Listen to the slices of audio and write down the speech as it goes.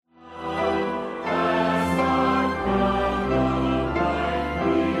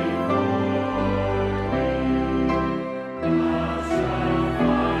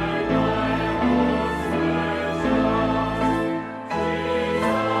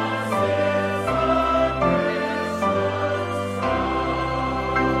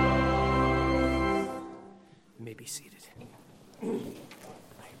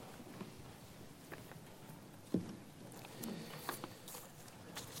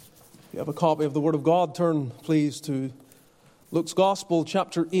If you have a copy of the Word of God, turn please to Luke's Gospel,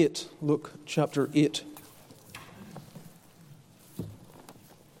 chapter 8. Luke chapter 8.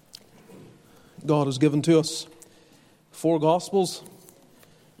 God has given to us 4 Gospels,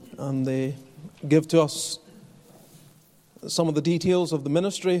 and they give to us some of the details of the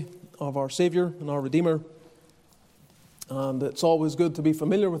ministry of our Savior and our Redeemer. And it's always good to be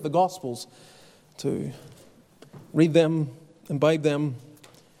familiar with the Gospels, to read them, imbibe them,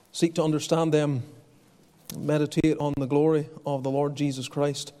 seek to understand them, meditate on the glory of the Lord Jesus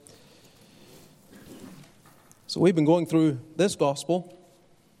Christ. So we've been going through this Gospel,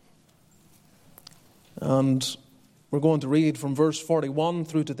 and we're going to read from verse 41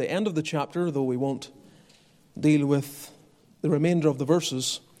 through to the end of the chapter, though we won't deal with the remainder of the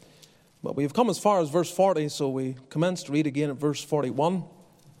verses. But we've come as far as verse 40, so we commence to read again at verse 41.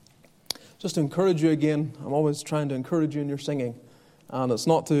 Just to encourage you again, I'm always trying to encourage you in your singing. And it's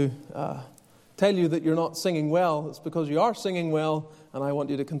not to tell you that you're not singing well. It's because you are singing well, and I want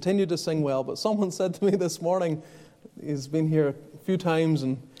you to continue to sing well. But someone said to me this morning, he's been here a few times,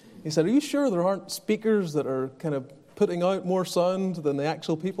 and he said, "Are you sure there aren't speakers that are kind of putting out more sound than the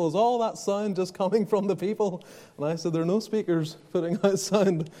actual people? Is all that sound just coming from the people?" And I said, there are no speakers putting out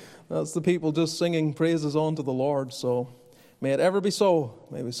sound. That's the people just singing praises unto the Lord. So may it ever be so.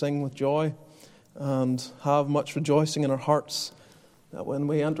 May we sing with joy and have much rejoicing in our hearts, that when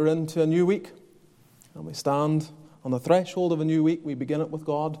we enter into a new week and we stand on the threshold of a new week, we begin it with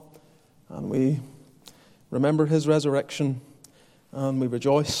God and we remember His resurrection, and we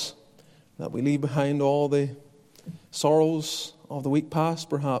rejoice that we leave behind all the sorrows of the week past,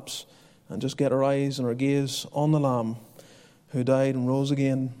 perhaps, and just get our eyes and our gaze on the Lamb who died and rose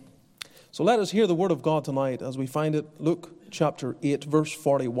again. So let us hear the word of God tonight as we find it. Luke chapter 8, verse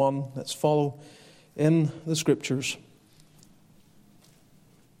 41. Let's follow in the Scriptures.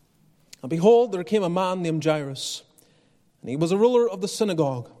 "And behold, there came a man named Jairus, and he was a ruler of the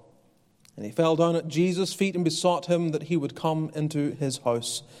synagogue. And he fell down at Jesus' feet and besought him that he would come into his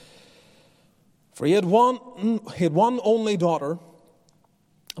house. For he had one only daughter,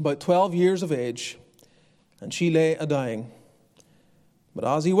 about 12 years of age, and she lay a-dying. But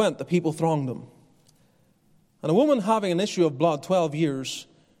as he went, the people thronged him. And a woman having an issue of blood 12 years,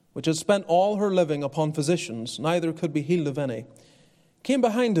 which had spent all her living upon physicians, neither could be healed of any, came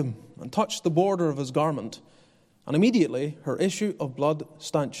behind him and touched the border of his garment, and immediately her issue of blood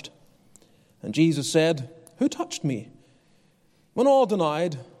stanched. And Jesus said, Who touched me? When all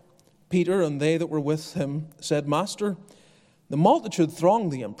denied, Peter and they that were with him said, Master, the multitude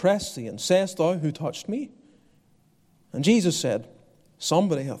thronged thee and pressed thee, and sayest thou, Who touched me? And Jesus said,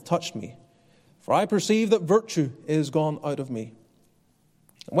 Somebody hath touched me, for I perceive that virtue is gone out of me.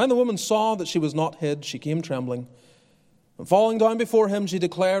 And when the woman saw that she was not hid, she came trembling. And falling down before him, she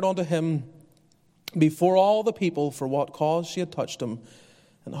declared unto him before all the people for what cause she had touched him,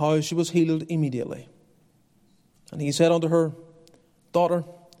 and how she was healed immediately. And he said unto her, Daughter,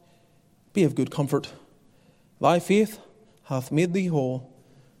 be of good comfort. Thy faith hath made thee whole.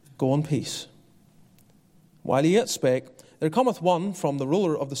 Go in peace. While he yet spake, there cometh one from the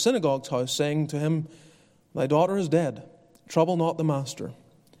ruler of the synagogue's house, saying to him, Thy daughter is dead. Trouble not the master.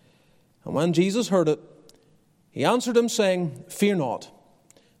 And when Jesus heard it, he answered him, saying, Fear not.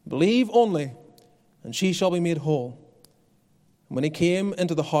 Believe only, and she shall be made whole. And when he came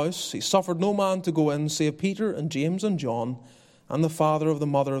into the house, he suffered no man to go in, save Peter and James and John, and the father of the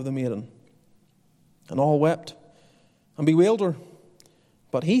mother of the maiden. And all wept, and bewailed her.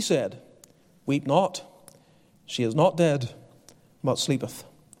 But he said, Weep not. She is not dead, but sleepeth.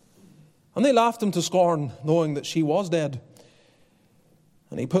 And they laughed him to scorn, knowing that she was dead.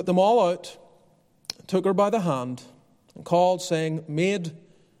 And he put them all out, and took her by the hand, and called, saying, Maid,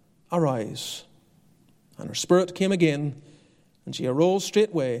 arise. And her spirit came again, and she arose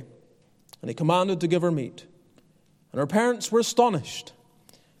straightway, and he commanded to give her meat. And her parents were astonished,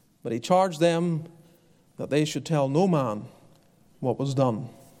 but he charged them that they should tell no man what was done.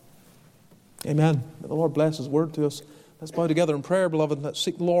 Amen. May the Lord bless His word to us. Let's bow together in prayer, beloved. Let's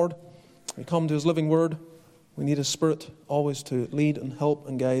seek the Lord. We come to His living word. We need His Spirit always to lead and help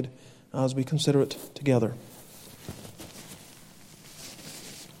and guide as we consider it together.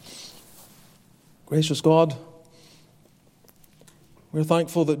 Gracious God, we're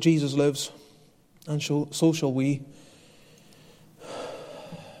thankful that Jesus lives, and so shall we.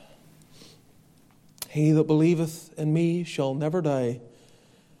 He that believeth in me shall never die.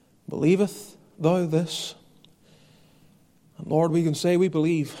 Believeth thou this? And Lord, we can say we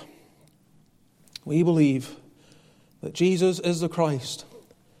believe. We believe that Jesus is the Christ,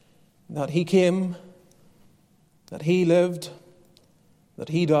 that He came, that He lived, that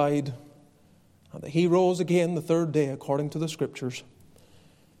he died, and that he rose again the third day according to the Scriptures.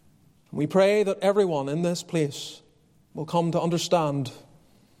 We pray that everyone in this place will come to understand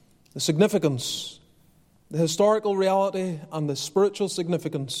the significance, the historical reality and the spiritual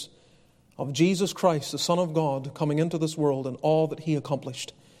significance of Jesus Christ, the Son of God, coming into this world and all that he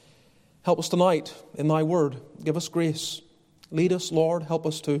accomplished. Help us tonight in thy word. Give us grace. Lead us, Lord. Help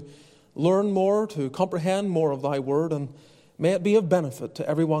us to learn more, to comprehend more of thy word, and may it be of benefit to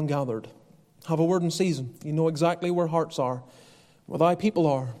everyone gathered. Have a word in season. You know exactly where hearts are, where thy people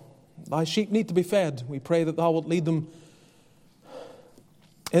are. Thy sheep need to be fed. We pray that thou wilt lead them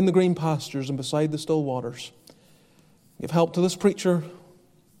in the green pastures and beside the still waters. Give help to this preacher.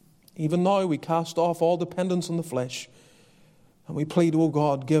 Even now we cast off all dependence on the flesh, and we plead, O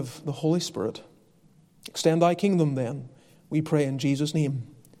God, give the Holy Spirit. Extend thy kingdom then, we pray in Jesus' name.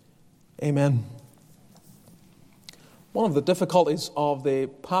 Amen. One of the difficulties of the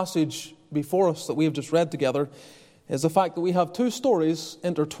passage before us that we have just read together is the fact that we have two stories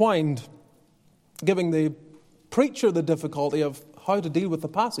intertwined, giving the preacher the difficulty of how to deal with the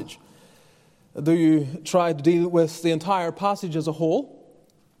passage. Do you try to deal with the entire passage as a whole?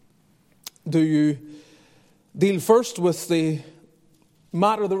 Do you deal first with the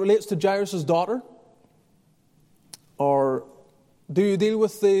matter that relates to Jairus' daughter? Or do you deal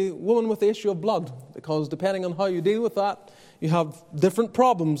with the woman with the issue of blood? Because depending on how you deal with that, you have different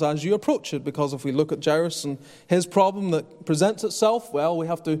problems as you approach it. Because if we look at Jairus and his problem that presents itself, well, we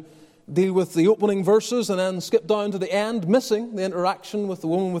have to deal with the opening verses and then skip down to the end, missing the interaction with the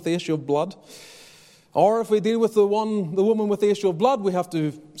woman with the issue of blood. Or if we deal with the woman with the issue of blood, we have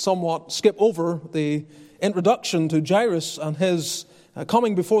to somewhat skip over the introduction to Jairus and his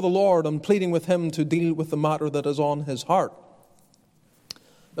coming before the Lord and pleading with him to deal with the matter that is on his heart.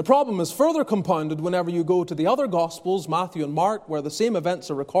 The problem is further compounded whenever you go to the other Gospels, Matthew and Mark, where the same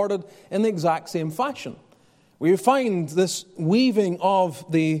events are recorded in the exact same fashion. We find this weaving of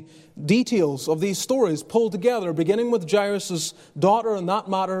the details of these stories pulled together, beginning with Jairus' daughter and that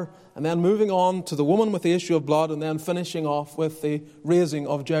matter, and then moving on to the woman with the issue of blood, and then finishing off with the raising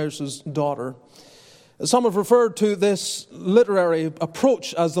of Jairus' daughter. Some have referred to this literary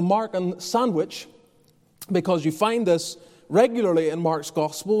approach as the Markan sandwich, because you find this regularly in Mark's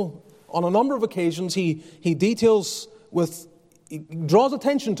Gospel. On a number of occasions, he draws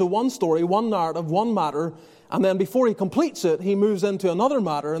attention to one story, one narrative, one matter, and then before he completes it, he moves into another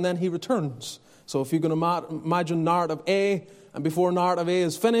matter, and then he returns. So if you're going to imagine narrative A, and before narrative A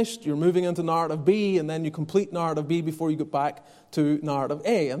is finished, you're moving into narrative B, and then you complete narrative B before you get back to narrative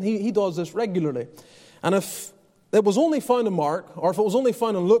A. And he does this regularly. And if it was only found in Mark, or if it was only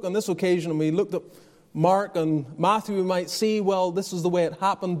found in Luke on this occasion, and we looked at Mark and Matthew, we might see, well, this is the way it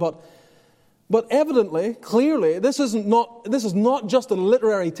happened, but evidently, clearly, this is not just a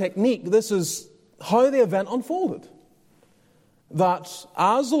literary technique. This is how the event unfolded. That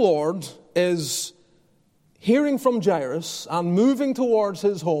as the Lord is hearing from Jairus and moving towards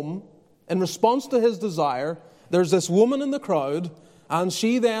his home in response to his desire, there's this woman in the crowd, and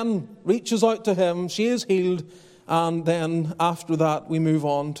she then reaches out to him, she is healed, and then after that we move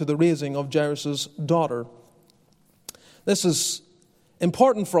on to the raising of Jairus' daughter. This is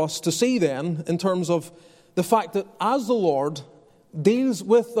important for us to see then in terms of the fact that as the Lord deals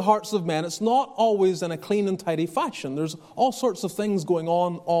with the hearts of men, it's not always in a clean and tidy fashion. There's all sorts of things going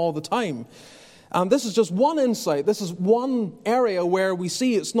on all the time. And this is just one insight. This is one area where we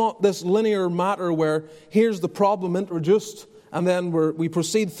see it's not this linear matter where here's the problem introduced and then we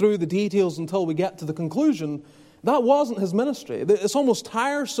proceed through the details until we get to the conclusion. That wasn't his ministry. It's almost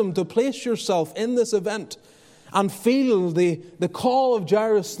tiresome to place yourself in this event and feel the call of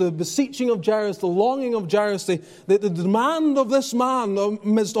Jairus, the beseeching of Jairus, the longing of Jairus, the demand of this man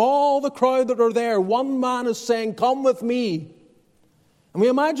amidst all the crowd that are there. One man is saying, "Come with me." And we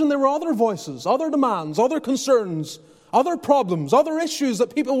imagine there were other voices, other demands, other concerns, other problems, other issues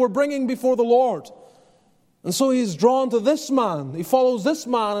that people were bringing before the Lord. And so he's drawn to this man. He follows this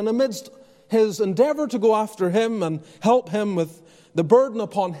man, and amidst his endeavor to go after him and help him with the burden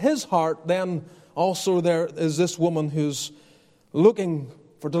upon his heart, then also there is this woman who's looking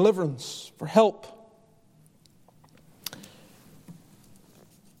for deliverance, for help.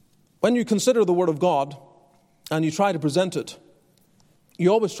 When you consider the Word of God and you try to present it, you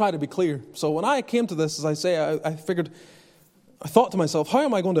always try to be clear. So when I came to this, as I say, I thought to myself, how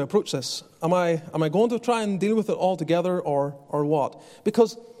am I going to approach this? Am I going to try and deal with it all together or what?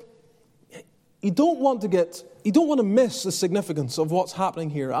 Because you don't want to miss the significance of what's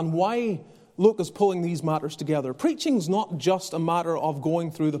happening here and why Luke is pulling these matters together. Preaching's not just a matter of going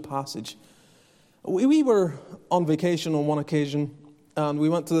through the passage. We were on vacation on one occasion, and we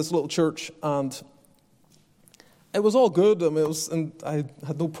went to this little church, and it was all good. And I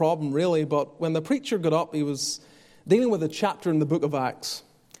had no problem really, but when the preacher got up, he was dealing with a chapter in the book of Acts.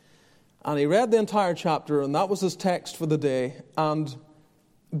 And he read the entire chapter, and that was his text for the day. And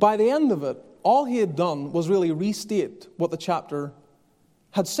by the end of it, all he had done was really restate what the chapter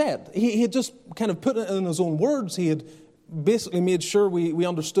had said. He had just kind of put it in his own words. He had basically made sure we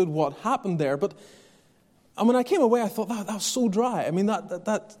understood what happened there. But when I came away, I thought, that was so dry. I mean,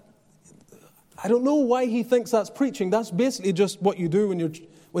 that I don't know why he thinks that's preaching. That's basically just what you do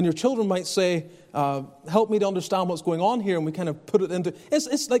when your children might say, help me to understand what's going on here, and we kind of put it into...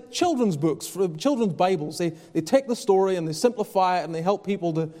 It's like children's books, children's Bibles. They take the story and they simplify it and they help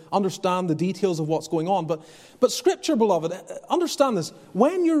people to understand the details of what's going on. But Scripture, beloved, understand this.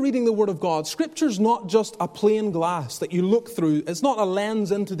 When you're reading the Word of God, Scripture's not just a plain glass that you look through. It's not a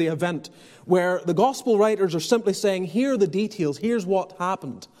lens into the event where the gospel writers are simply saying, here are the details, here's what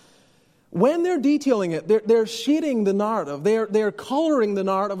happened. When they're detailing it, they're shading the narrative. They're coloring the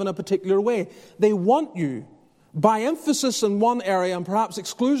narrative in a particular way. They want you, by emphasis in one area and perhaps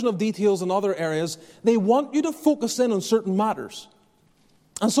exclusion of details in other areas, they want you to focus in on certain matters.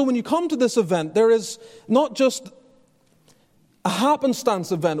 And so when you come to this event, there is not just a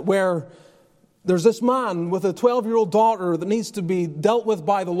happenstance event where there's this man with a 12-year-old daughter that needs to be dealt with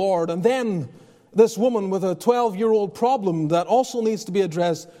by the Lord, and then this woman with a 12-year-old problem that also needs to be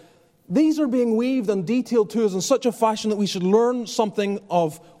addressed. These are being weaved and detailed to us in such a fashion that we should learn something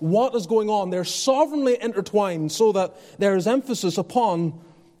of what is going on. They're sovereignly intertwined so that there is emphasis upon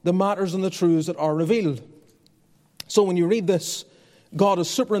the matters and the truths that are revealed. So when you read this, God is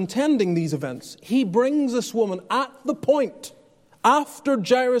superintending these events. He brings this woman at the point after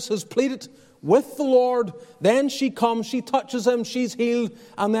Jairus has pleaded with the Lord. Then she comes, she touches him, she's healed,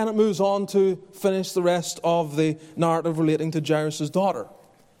 and then it moves on to finish the rest of the narrative relating to Jairus' daughter.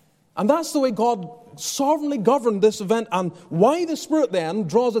 And that's the way God sovereignly governed this event, and why the Spirit then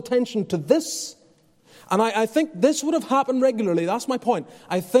draws attention to this. And I think this would have happened regularly. That's my point.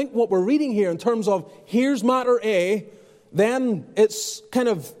 I think what we're reading here in terms of here's matter A, then it's kind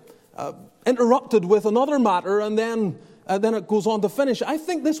of interrupted with another matter, and then it goes on to finish. I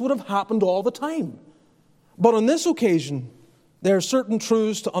think this would have happened all the time. But on this occasion, there are certain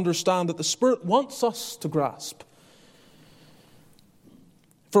truths to understand that the Spirit wants us to grasp.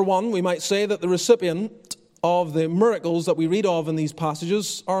 For one, we might say that the recipient of the miracles that we read of in these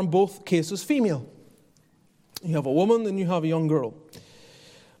passages are in both cases female. You have a woman and you have a young girl.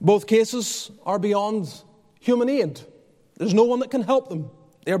 Both cases are beyond human aid. There's no one that can help them.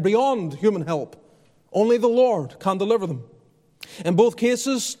 They're beyond human help. Only the Lord can deliver them. In both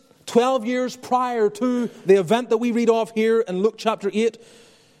cases, 12 years prior to the event that we read of here in Luke chapter 8,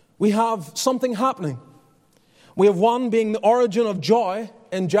 we have something happening. We have one being the origin of joy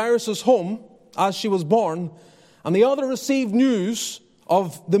in Jairus' home as she was born, and the other received news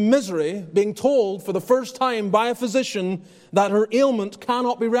of the misery, being told for the first time by a physician that her ailment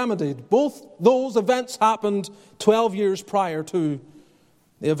cannot be remedied. Both those events happened 12 years prior to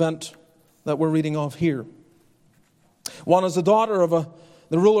the event that we're reading of here. One is the daughter of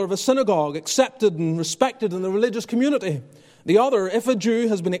the ruler of a synagogue, accepted and respected in the religious community. The other, if a Jew,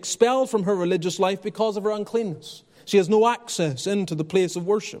 has been expelled from her religious life because of her uncleanness. She has no access into the place of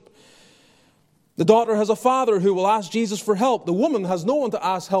worship. The daughter has a father who will ask Jesus for help. The woman has no one to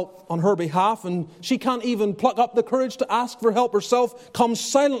ask help on her behalf, and she can't even pluck up the courage to ask for help herself, comes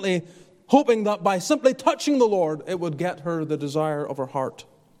silently, hoping that by simply touching the Lord, it would get her the desire of her heart.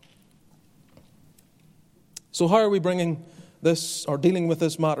 So how are we bringing this, or dealing with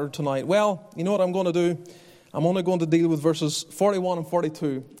this matter tonight? Well, you know what I'm going to do? I'm only going to deal with verses 41 and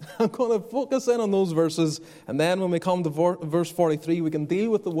 42. I'm going to focus in on those verses, and then when we come to verse 43, we can deal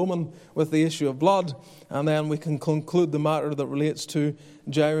with the woman with the issue of blood, and then we can conclude the matter that relates to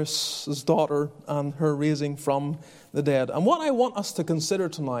Jairus' daughter and her raising from the dead. And what I want us to consider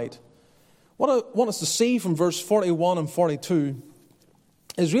tonight, what I want us to see from verse 41 and 42,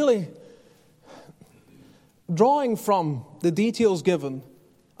 is really drawing from the details given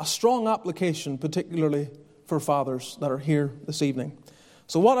a strong application, particularly for fathers that are here this evening.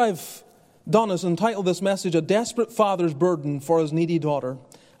 So what I've done is entitled this message, A Desperate Father's Burden for His Needy Daughter.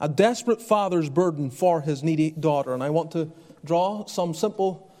 A desperate father's burden for his needy daughter. And I want to draw some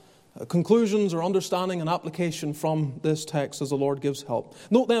simple conclusions or understanding and application from this text as the Lord gives help.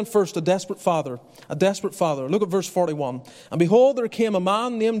 Note then first a desperate father. A desperate father. Look at verse 41. And behold, there came a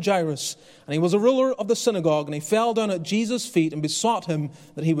man named Jairus, and he was a ruler of the synagogue, and he fell down at Jesus' feet and besought him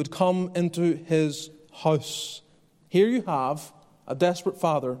that he would come into his house. Here you have a desperate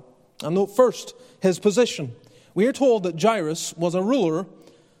father. And note first his position. we are told that Jairus was a ruler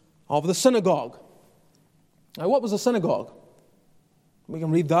of the synagogue. Now, what was a synagogue? We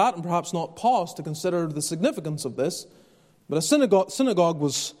can read that and perhaps not pause to consider the significance of this. But a synagogue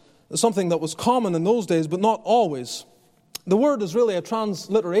was something that was common in those days, but not always. The word is really a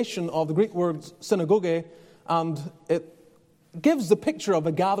transliteration of the Greek word synagoge, and it gives the picture of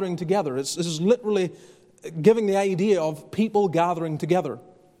a gathering together. This is literally giving the idea of people gathering together.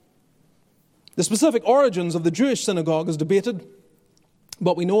 The specific origins of the Jewish synagogue is debated,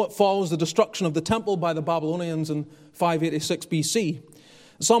 but we know it follows the destruction of the temple by the Babylonians in 586 BC.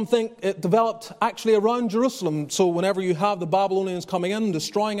 Some think it developed actually around Jerusalem, so whenever you have the Babylonians coming in,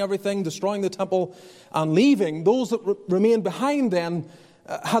 destroying everything, destroying the temple, and leaving, those that remained behind then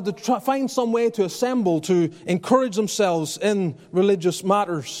had to find some way to assemble, to encourage themselves in religious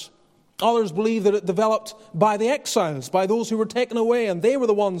matters. Others believe that it developed by the exiles, by those who were taken away, and they were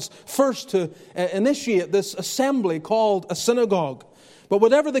the ones first to initiate this assembly called a synagogue. But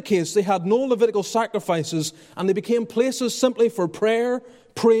whatever the case, they had no Levitical sacrifices, and they became places simply for prayer,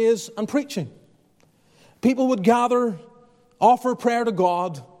 praise, and preaching. People would gather, offer prayer to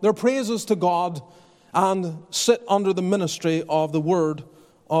God, their praises to God, and sit under the ministry of the Word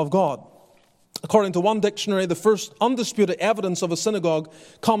of God. According to one dictionary, the first undisputed evidence of a synagogue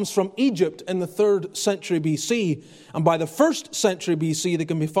comes from Egypt in the 3rd century BC. And by the 1st century BC, they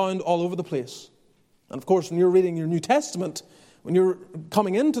can be found all over the place. And of course, when you're reading your New Testament, when you're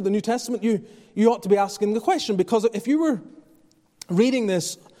coming into the New Testament, you ought to be asking the question, because if you were reading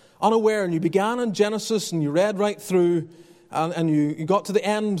this unaware and you began in Genesis and you read right through and you got to the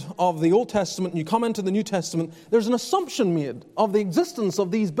end of the Old Testament and you come into the New Testament, there's an assumption made of the existence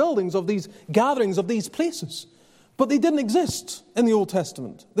of these buildings, of these gatherings, of these places. But they didn't exist in the Old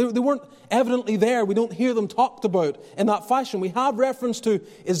Testament. They weren't evidently there. We don't hear them talked about in that fashion. We have reference to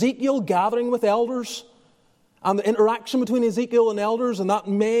Ezekiel gathering with elders and the interaction between Ezekiel and elders, and that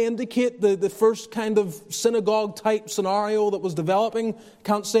may indicate the first kind of synagogue-type scenario that was developing.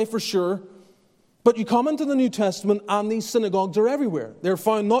 Can't say for sure. But you come into the New Testament and these synagogues are everywhere. They're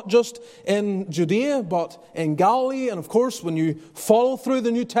found not just in Judea, but in Galilee. And of course, when you follow through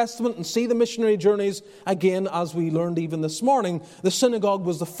the New Testament and see the missionary journeys, again, as we learned even this morning, the synagogue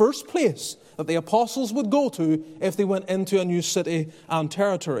was the first place that the apostles would go to if they went into a new city and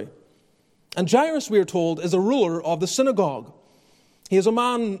territory. And Jairus, we are told, is a ruler of the synagogue. He is a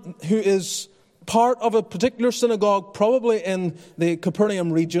man who is part of a particular synagogue, probably in the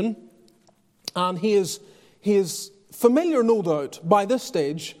Capernaum region. And he is familiar, no doubt, by this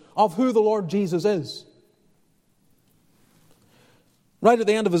stage, of who the Lord Jesus is. Right at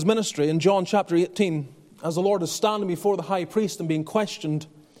the end of his ministry, in John chapter 18, as the Lord is standing before the high priest and being questioned,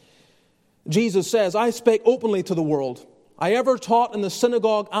 Jesus says, "I spake openly to the world. I ever taught in the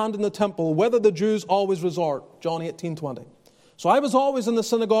synagogue and in the temple, whither the Jews always resort." John 18:20. So I was always in the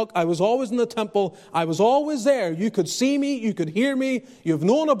synagogue, I was always in the temple, I was always there. You could see me, you could hear me, you've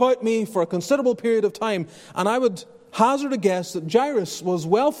known about me for a considerable period of time. And I would hazard a guess that Jairus was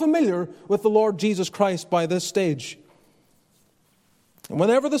well familiar with the Lord Jesus Christ by this stage. And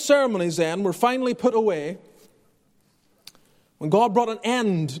whenever the ceremonies then were finally put away, when God brought an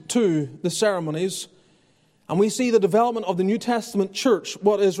end to the ceremonies, and we see the development of the New Testament church,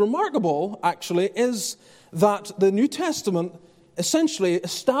 what is remarkable, actually, is that the New Testament essentially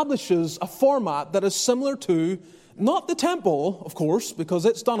establishes a format that is similar to, not the temple, of course, because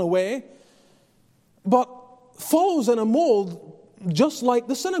it's done away, but follows in a mold just like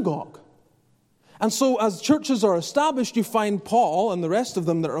the synagogue. And so as churches are established, you find Paul and the rest of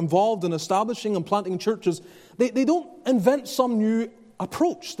them that are involved in establishing and planting churches, they don't invent some new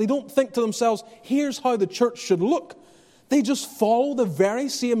approach. They don't think to themselves, here's how the church should look. They just follow the very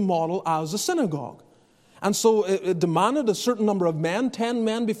same model as the synagogue. And so it demanded a certain number of men, 10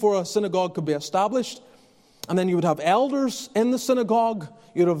 men before a synagogue could be established. And then you would have elders in the synagogue.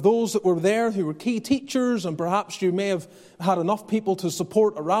 You'd have those that were there who were key teachers, and perhaps you may have had enough people to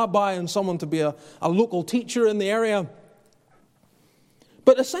support a rabbi and someone to be a local teacher in the area.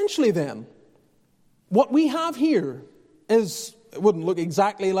 But essentially then, what we have here is, it wouldn't look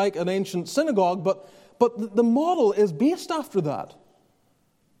exactly like an ancient synagogue, but the model is based after that.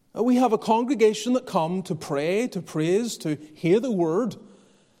 We have a congregation that come to pray, to praise, to hear the word,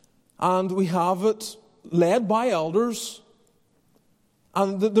 and we have it led by elders,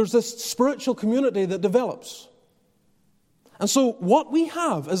 and there's this spiritual community that develops. And so what we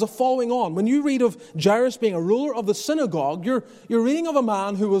have is a following on. When you read of Jairus being a ruler of the synagogue, you're reading of a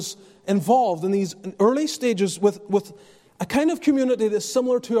man who was involved in these early stages with a kind of community that's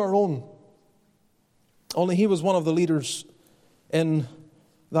similar to our own. Only he was one of the leaders in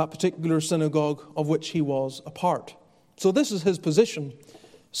that particular synagogue of which he was a part. So this is his position.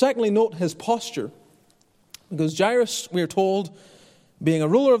 Secondly, note his posture. Because Jairus, we are told, being a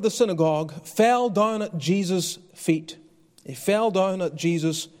ruler of the synagogue, fell down at Jesus' feet. He fell down at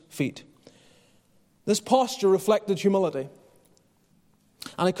Jesus' feet. This posture reflected humility.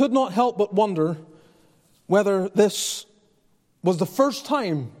 And I could not help but wonder whether this was the first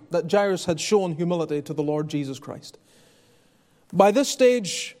time that Jairus had shown humility to the Lord Jesus Christ. By this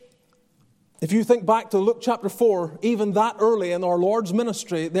stage, if you think back to Luke chapter 4, even that early in our Lord's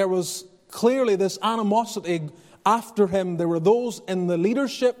ministry, there was clearly this animosity after him. There were those in the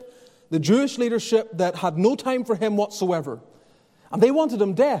leadership, the Jewish leadership, that had no time for him whatsoever. And they wanted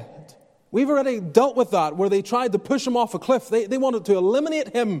him dead. We've already dealt with that, where they tried to push him off a cliff. They wanted to eliminate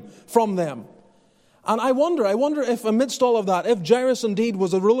him from them. And I wonder if amidst all of that, if Jairus indeed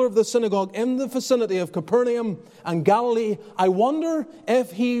was a ruler of the synagogue in the vicinity of Capernaum and Galilee, I wonder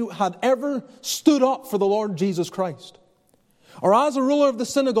if he had ever stood up for the Lord Jesus Christ. Or as a ruler of the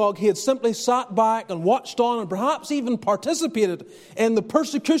synagogue, he had simply sat back and watched on and perhaps even participated in the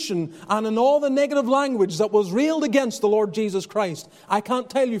persecution and in all the negative language that was railed against the Lord Jesus Christ. I can't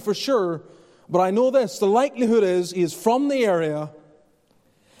tell you for sure, but I know this. The likelihood is he is from the area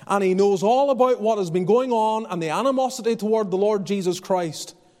and he knows all about what has been going on and the animosity toward the Lord Jesus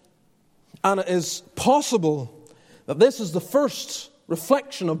Christ. And it is possible that this is the first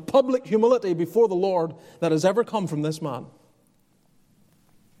reflection of public humility before the Lord that has ever come from this man.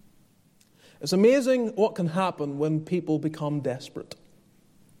 It's amazing what can happen when people become desperate.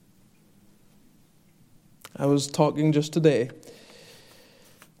 I was talking just today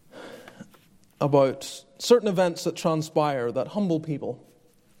about certain events that transpire that humble people,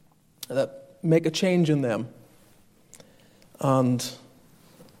 that make a change in them. And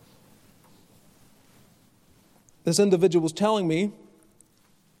this individual was telling me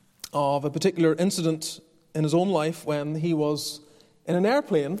of a particular incident in his own life when he was in an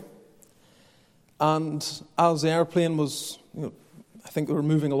airplane. And as the airplane was, I think they were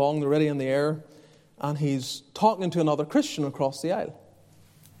moving along, they're already in the air, and he's talking to another Christian across the aisle.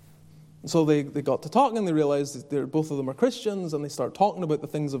 And so they got to talking, and they realized that both of them are Christians, and they start talking about the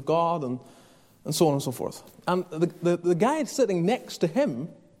things of God, and so on and so forth. And the guy sitting next to him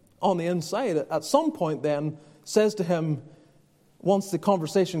on the inside, at some point then, says to him, once the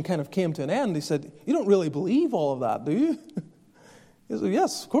conversation kind of came to an end, he said, "You don't really believe all of that, do you?" He said,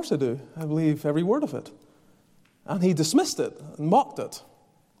 "Yes, of course I do. I believe every word of it." And he dismissed it and mocked it,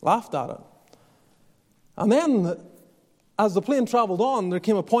 laughed at it. And then, as the plane traveled on, there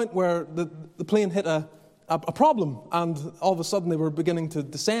came a point where the plane hit a problem, and all of a sudden they were beginning to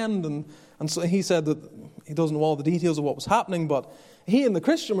descend, and so he said that he doesn't know all the details of what was happening, but he and the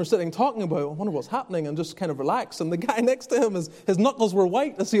Christian were sitting talking about, "I wonder what's happening," and just kind of relaxed. And the guy next to him, his knuckles were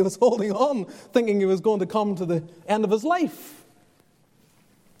white as he was holding on, thinking he was going to come to the end of his life.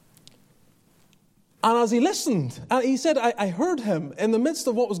 And as he listened, and he said, I heard him in the midst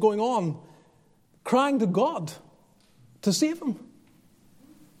of what was going on, crying to God to save him.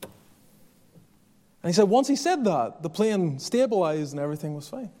 And he said once he said that, the plane stabilized and everything was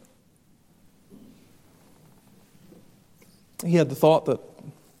fine. He had the thought that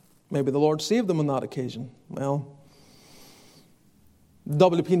maybe the Lord saved him on that occasion. Well,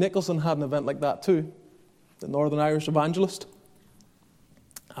 W.P. Nicholson had an event like that too, the Northern Irish evangelist.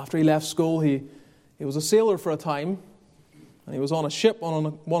 After he left school, he was a sailor for a time, and he was on a ship on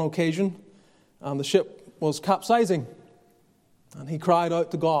one occasion, and the ship was capsizing. And he cried out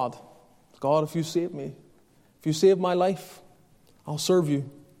to God, "God, if you save me, if you save my life, I'll serve you.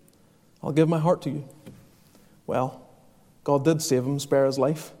 I'll give my heart to you." Well, God did save him, spare his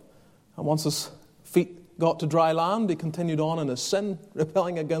life. And once his feet got to dry land, he continued on in his sin,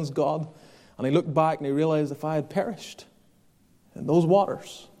 rebelling against God. And he looked back and he realized, if I had perished in those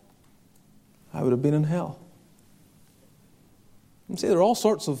waters, I would have been in hell. And see, there are all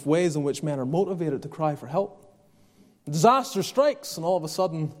sorts of ways in which men are motivated to cry for help. Disaster strikes, and all of a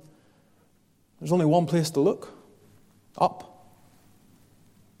sudden, there's only one place to look: up.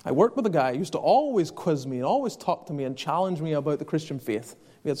 I worked with a guy who used to always quiz me and always talk to me and challenge me about the Christian faith.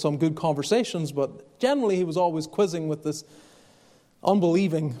 We had some good conversations, but generally he was always quizzing with this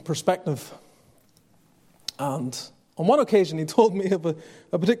unbelieving perspective. And on one occasion, he told me of a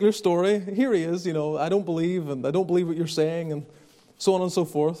particular story. Here he is, I don't believe, and I don't believe what you're saying, and so on and so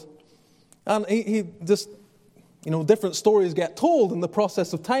forth. And he just, different stories get told in the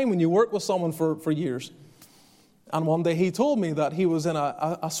process of time when you work with someone for years. And one day he told me that he was in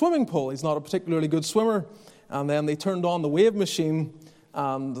a swimming pool. He's not a particularly good swimmer. And then they turned on the wave machine,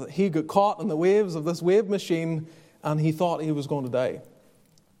 and he got caught in the waves of this wave machine, and he thought he was going to die.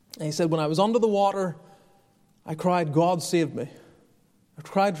 And he said, when I was under the water, I cried, God save me. I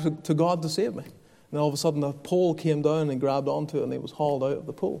cried to God to save me. And all of a sudden the pole came down and he grabbed onto it and he was hauled out of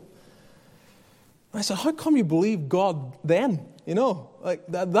the pool. And I said, how come you believe God then? You know, like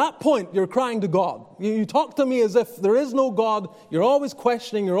at that point, you're crying to God. You talk to me as if there is no God. You're always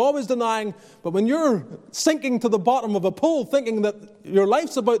questioning. You're always denying. But when you're sinking to the bottom of a pool, thinking that your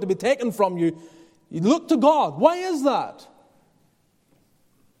life's about to be taken from you, you look to God. Why is that?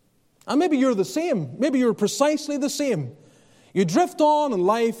 And maybe you're the same. Maybe you're precisely the same. You drift on in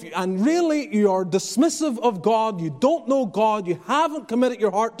life, and really you are dismissive of God. You don't know God. You haven't committed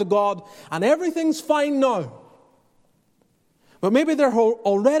your heart to God, and everything's fine now. But maybe there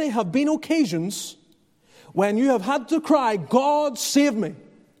already have been occasions when you have had to cry, God, save me.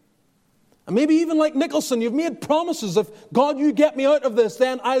 And maybe even like Nicholson, you've made promises of, God, you get me out of this,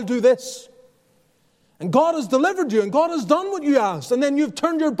 then I'll do this. And God has delivered you, and God has done what you asked, and then you've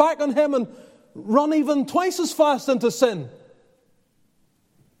turned your back on Him and run even twice as fast into sin.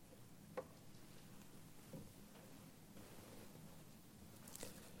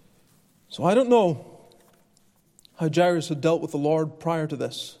 So I don't know how Jairus had dealt with the Lord prior to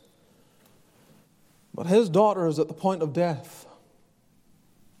this. But his daughter is at the point of death.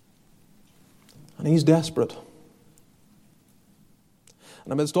 And he's desperate.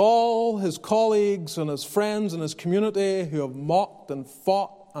 And amidst all his colleagues and his friends and his community who have mocked and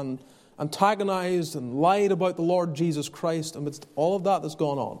fought and antagonized and lied about the Lord Jesus Christ, amidst all of that that's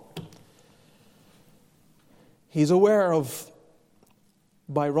gone on, he's aware of,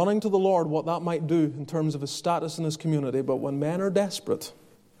 by running to the Lord, what that might do in terms of his status in his community. But when men are desperate,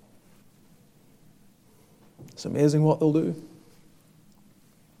 it's amazing what they'll do.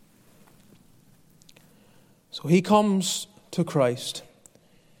 So he comes to Christ,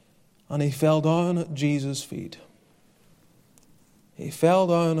 and he fell down at Jesus' feet. He fell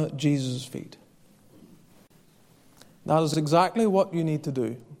down at Jesus' feet. That is exactly what you need to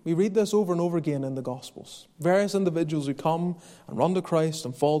do. We read this over and over again in the Gospels. Various individuals who come and run to Christ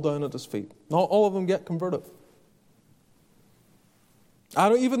and fall down at His feet. Not all of them get converted. I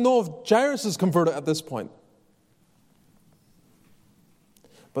don't even know if Jairus is converted at this point.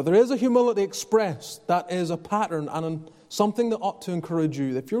 But there is a humility expressed that is a pattern and something that ought to encourage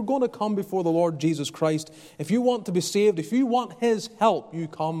you. If you're going to come before the Lord Jesus Christ, if you want to be saved, if you want His help, you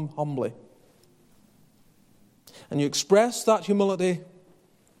come humbly. And you express that humility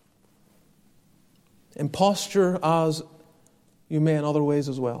in posture as you may in other ways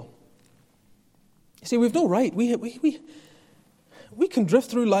as well. You see, we've no right. We can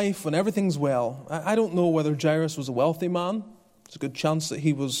drift through life when everything's well. I don't know whether Jairus was a wealthy man. There's a good chance that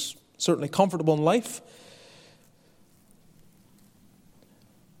he was certainly comfortable in life.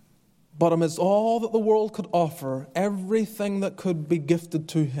 But amidst all that the world could offer, everything that could be gifted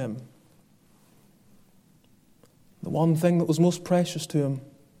to him, the one thing that was most precious to him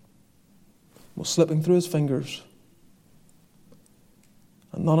was slipping through his fingers.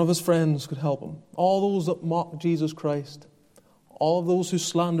 And none of his friends could help him. All those that mocked Jesus Christ, all of those who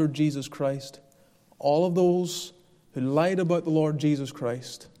slandered Jesus Christ, all of those who lied about the Lord Jesus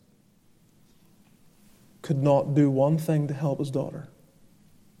Christ, could not do one thing to help his daughter.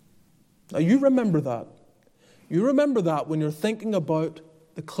 Now you remember that. You remember that when you're thinking about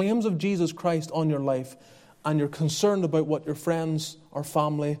the claims of Jesus Christ on your life, and you're concerned about what your friends or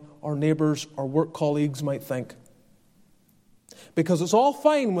family or neighbours or work colleagues might think. Because it's all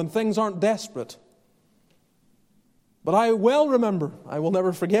fine when things aren't desperate. But I well remember, I will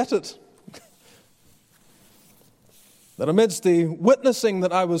never forget it, that amidst the witnessing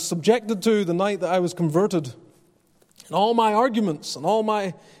that I was subjected to the night that I was converted, and all my arguments and all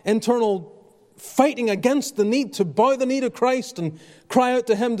my internal fighting against the need to bow the knee to Christ and cry out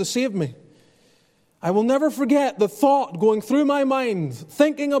to Him to save me, I will never forget the thought going through my mind,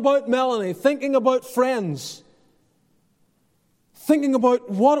 thinking about Melanie, thinking about friends, thinking about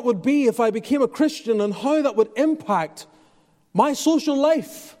what it would be if I became a Christian and how that would impact my social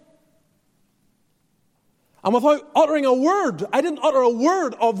life. And without uttering a word, I didn't utter a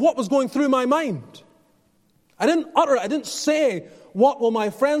word of what was going through my mind. I didn't say, what will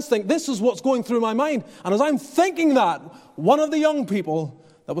my friends think? This is what's going through my mind. And as I'm thinking that, one of the young people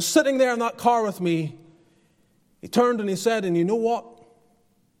that was sitting there in that car with me, he turned and he said, and you know what?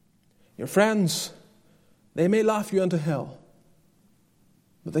 Your friends, they may laugh you into hell,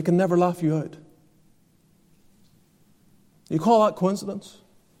 but they can never laugh you out. You call that coincidence?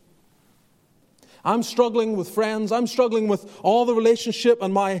 I'm struggling with friends. I'm struggling with all the relationship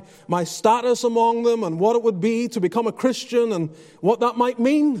and my status among them and what it would be to become a Christian and what that might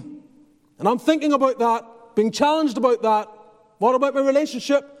mean. And I'm thinking about that, being challenged about that. What about my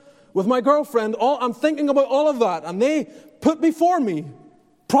relationship? with my girlfriend, I'm thinking about all of that, and they put before me,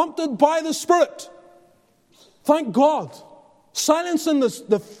 prompted by the Spirit, thank God, silencing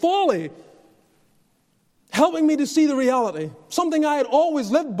the folly, helping me to see the reality, something I had always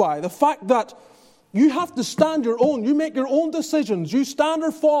lived by, the fact that you have to stand your own, you make your own decisions, you stand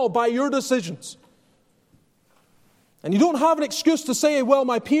or fall by your decisions. And you don't have an excuse to say, well,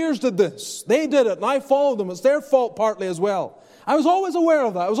 my peers did this, they did it, and I followed them, it's their fault partly as well. I was always aware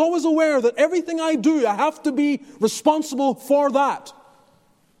of that. I was always aware that everything I do, I have to be responsible for that.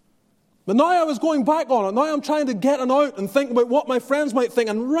 But now I was going back on it. Now I'm trying to get it out and think about what my friends might think.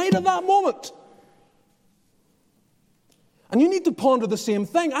 And right at that moment, and you need to ponder the same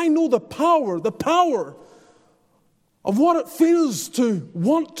thing. I know the power of what it feels to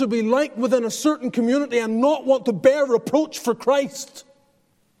want to be liked within a certain community and not want to bear reproach for Christ.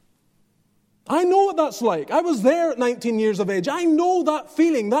 I know what that's like. I was there at 19 years of age. I know that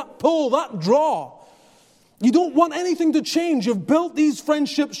feeling, that pull, that draw. You don't want anything to change. You've built these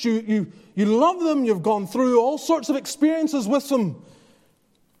friendships. You love them. You've gone through all sorts of experiences with them.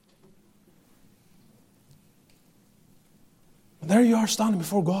 And there you are standing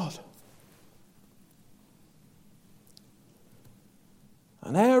before God.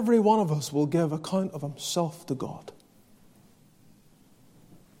 And every one of us will give account of himself to God.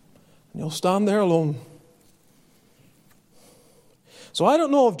 And you'll stand there alone. So I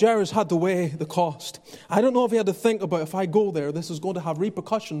don't know if Jairus had to weigh the cost. I don't know if he had to think about, if I go there, this is going to have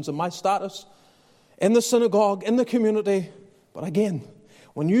repercussions in my status, in the synagogue, in the community. But again,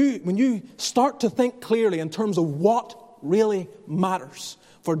 when you start to think clearly in terms of what really matters.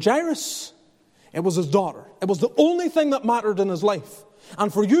 For Jairus, it was his daughter. It was the only thing that mattered in his life.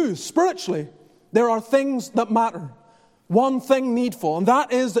 And for you, spiritually, there are things that matter. One thing needful, and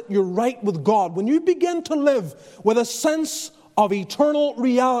that is that you're right with God. When you begin to live with a sense of eternal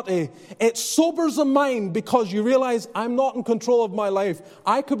reality, it sobers the mind because you realize I'm not in control of my life.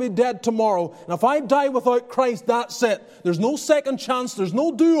 I could be dead tomorrow. And if I die without Christ, that's it. There's no second chance. There's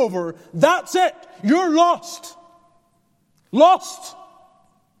no do-over. That's it. You're lost. Lost.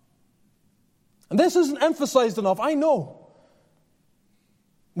 And this isn't emphasized enough. I know.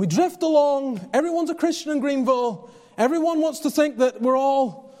 We drift along. Everyone's a Christian in Greenville. Everyone wants to think that we're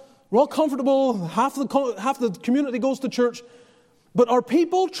all comfortable. Half the community goes to church. But are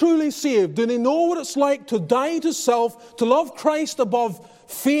people truly saved? Do they know what it's like to die to self, to love Christ above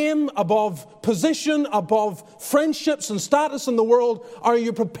fame, above position, above friendships and status in the world? Are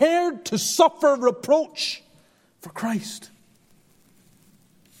you prepared to suffer reproach for Christ?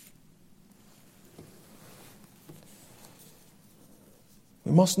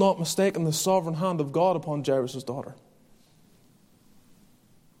 We must not mistake the sovereign hand of God upon Jairus' daughter.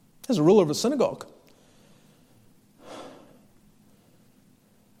 He's a ruler of a synagogue.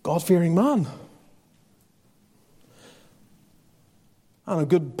 God-fearing man. And a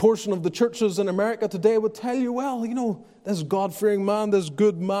good portion of the churches in America today would tell you, well, you know, this God-fearing man, this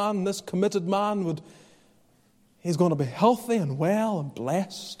good man, this committed man, he's going to be healthy and well and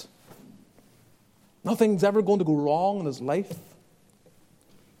blessed. Nothing's ever going to go wrong in his life.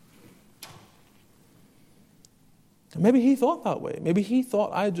 And maybe he thought that way. Maybe he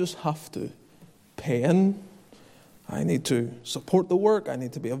thought, I just have to pay in. I need to support the work. I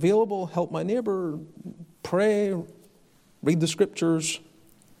need to be available, help my neighbor, pray, read the scriptures.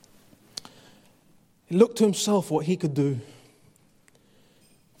 He looked to himself what he could do,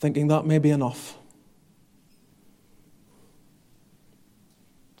 thinking that may be enough.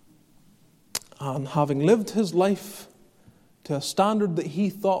 And having lived his life to a standard that he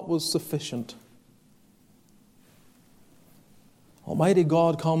thought was sufficient, Almighty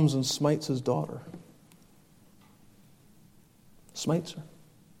God comes and smites his daughter. Smites her.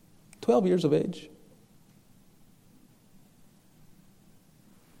 12 years of age.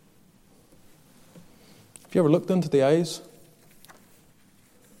 Have you ever looked into the eyes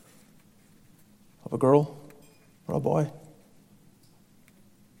of a girl or a boy?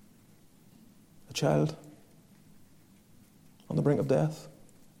 A child on the brink of death?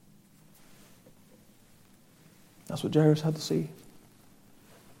 That's what Jairus had to see.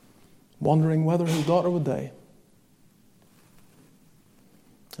 Wondering whether his daughter would die.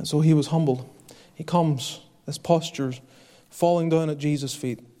 And so he was humbled. He comes, this posture, falling down at Jesus'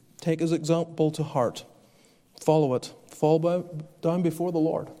 feet. Take his example to heart. Follow it. Fall down before the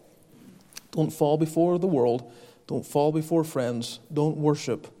Lord. Don't fall before the world. Don't fall before friends. Don't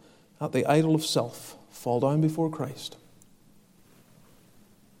worship at the idol of self. Fall down before Christ.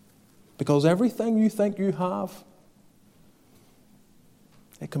 Because everything you think you have,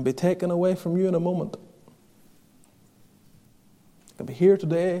 it can be taken away from you in a moment. can be here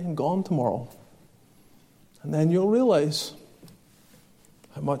today and gone tomorrow. And then you'll realize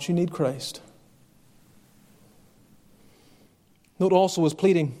how much you need Christ. Note also his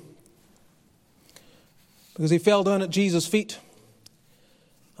pleading, because he fell down at Jesus' feet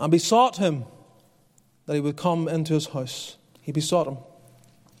and besought him that he would come into his house. He besought him.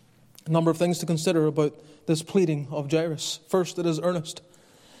 A number of things to consider about this pleading of Jairus. First, it is earnest.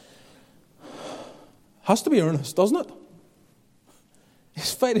 Has to be earnest, doesn't it?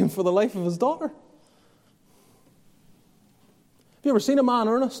 He's fighting for the life of his daughter. Have you ever seen a man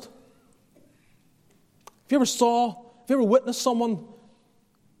earnest? Have you ever witnessed someone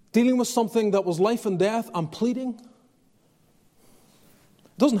dealing with something that was life and death and pleading?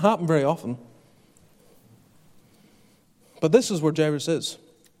 It doesn't happen very often. But this is where Jairus is.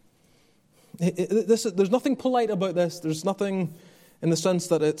 There's nothing polite about this. There's nothing in the sense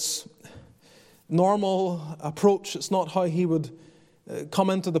that it's normal approach. It's not how he would come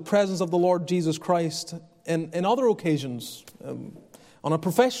into the presence of the Lord Jesus Christ in other occasions, on a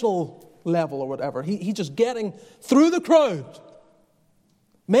professional level or whatever. He's just getting through the crowd,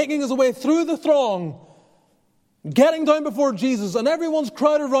 making his way through the throng, getting down before Jesus, and everyone's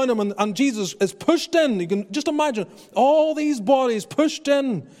crowded around him, and Jesus is pushed in. You can just imagine all these bodies pushed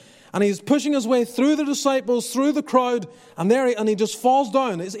in, and he's pushing his way through the disciples, through the crowd, and he just falls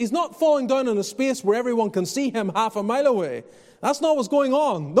down. He's not falling down in a space where everyone can see him half a mile away. That's not what's going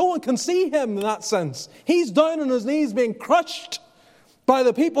on. No one can see him in that sense. He's down on his knees being crushed by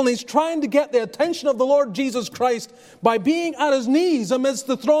the people, and he's trying to get the attention of the Lord Jesus Christ by being at his knees amidst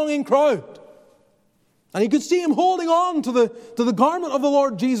the thronging crowd. And you could see him holding on to the garment of the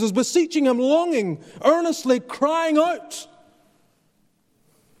Lord Jesus, beseeching him, longing, earnestly crying out.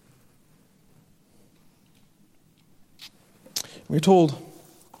 We're told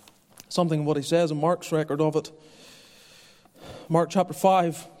something of what he says in Mark's record of it. Mark chapter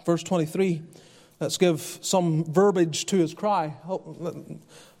 5, verse 23. Let's give some verbiage to his cry.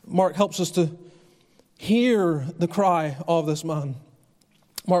 Mark helps us to hear the cry of this man.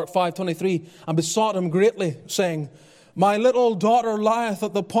 Mark 5:23, and besought him greatly, saying, My little daughter lieth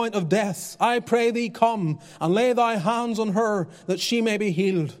at the point of death. I pray thee, come and lay thy hands on her, that she may be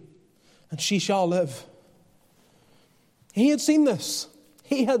healed, and she shall live. He had seen this.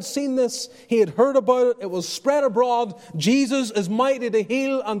 He had seen this. He had heard about it. It was spread abroad. Jesus is mighty to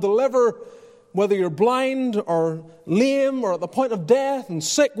heal and deliver, whether you're blind or lame or at the point of death and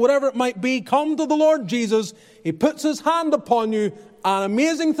sick, whatever it might be. Come to the Lord Jesus. He puts his hand upon you, and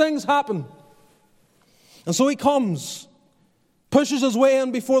amazing things happen. And so he comes, pushes his way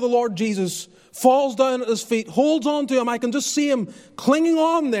in before the Lord Jesus, falls down at his feet, holds on to him. I can just see him clinging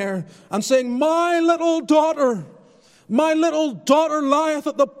on there and saying, My little daughter lieth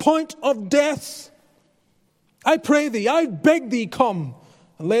at the point of death. I pray thee, I beg thee, come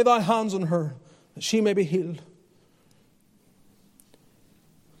and lay thy hands on her, that she may be healed.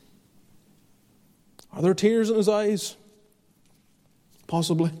 Are there tears in his eyes?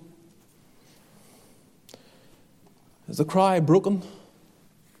 Possibly. Is the cry broken?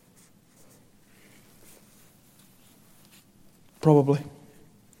 Probably.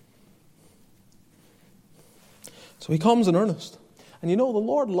 So he comes in earnest. And you know, the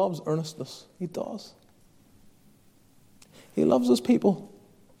Lord loves earnestness. He does. He loves his people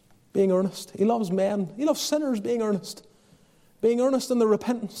being earnest. He loves men. He loves sinners being earnest. Being earnest in their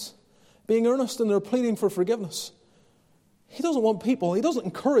repentance. Being earnest in their pleading for forgiveness. He doesn't want people, he doesn't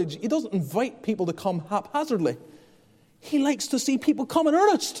encourage, he doesn't invite people to come haphazardly. He likes to see people come in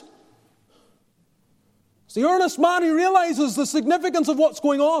earnest. It's the earnest man who realizes the significance of what's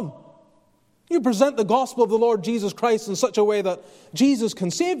going on. You present the gospel of the Lord Jesus Christ in such a way that Jesus can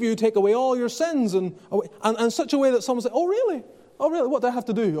save you, take away all your sins, and such a way that someone says, Oh, really? What do I have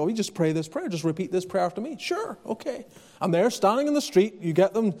to do? Oh, you just pray this prayer. Just repeat this prayer after me. Sure, okay. And they're standing in the street. You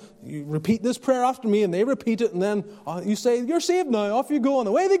get them, you repeat this prayer after me, and they repeat it, and then you say, You're saved now. Off you go, and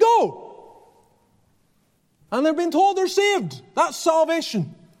away they go. And they're being told they're saved. That's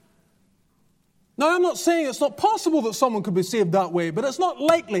salvation. Now, I'm not saying it's not possible that someone could be saved that way, but it's not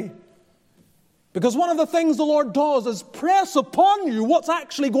likely. Because one of the things the Lord does is press upon you what's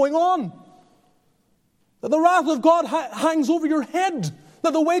actually going on. That the wrath of God hangs over your head.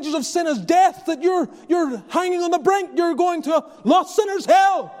 That the wages of sin is death. That you're hanging on the brink. You're going to a lost sinner's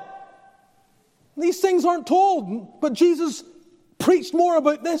hell. These things aren't told. But Jesus preached more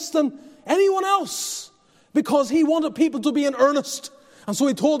about this than anyone else. Because he wanted people to be in earnest. And so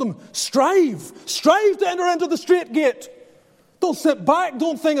he told them, strive to enter into the straight gate. Don't sit back.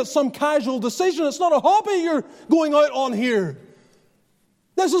 Don't think it's some casual decision. It's not a hobby you're going out on here.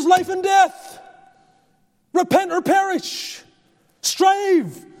 This is life and death. Repent or perish.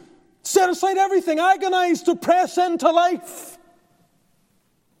 Strive. Set aside everything. Agonize to press into life.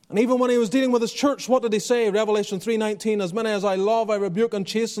 And even when he was dealing with his church, what did he say? Revelation 3:19, as many as I love, I rebuke and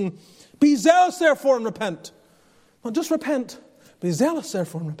chasten. Be zealous, therefore, and repent. Not just repent. Be zealous,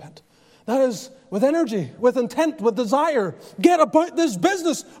 therefore, and repent. That is, with energy, with intent, with desire. Get about this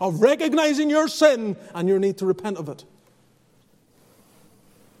business of recognizing your sin and your need to repent of it.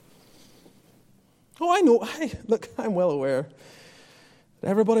 Oh, I know. Look, I'm well aware that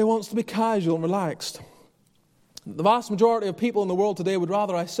everybody wants to be casual and relaxed. The vast majority of people in the world today would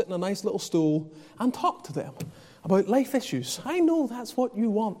rather I sit in a nice little stool and talk to them about life issues. I know that's what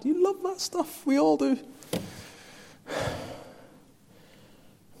you want. You love that stuff. We all do.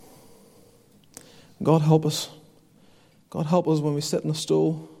 God help us. God help us when we sit in a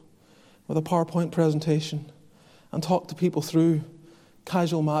stool with a PowerPoint presentation and talk to people through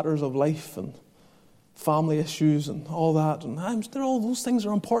casual matters of life and family issues and all that. And all those things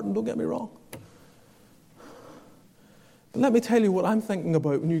are important, don't get me wrong. But let me tell you what I'm thinking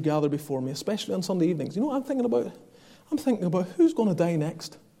about when you gather before me, especially on Sunday evenings. You know what I'm thinking about? I'm thinking about who's going to die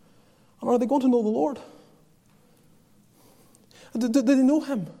next. And are they going to know the Lord? Did they know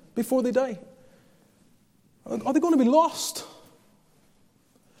Him before they die? Are they going to be lost?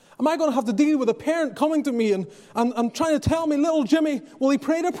 Am I going to have to deal with a parent coming to me and trying to tell me, little Jimmy, will he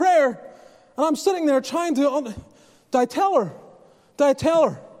pray a prayer? And I'm sitting there trying to, do I tell her? Do I tell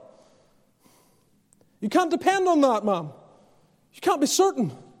her? You can't depend on that, Mom. You can't be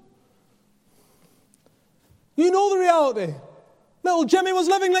certain. You know the reality. Little Jimmy was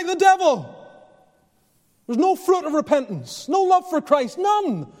living like the devil. There's no fruit of repentance, no love for Christ,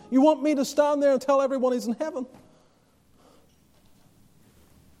 none. You want me to stand there and tell everyone he's in heaven?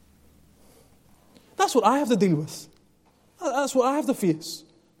 That's what I have to deal with. That's what I have to face.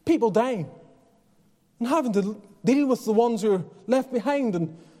 People dying. And having to deal with the ones who are left behind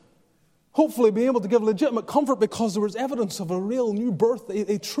and hopefully be able to give legitimate comfort because there was evidence of a real new birth.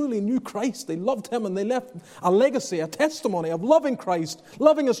 They truly knew Christ. They loved Him and they left a legacy, a testimony of loving Christ,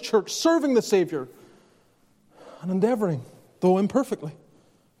 loving His church, serving the Savior, and endeavoring, though imperfectly,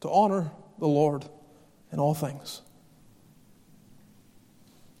 to honor the Lord in all things.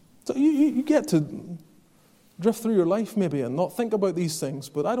 So you get to drift through your life maybe and not think about these things,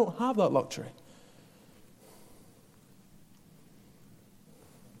 but I don't have that luxury.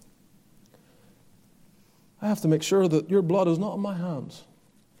 I have to make sure that your blood is not in my hands.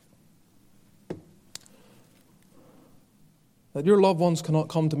 That your loved ones cannot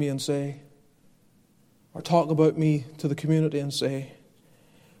come to me and say, or talk about me to the community and say,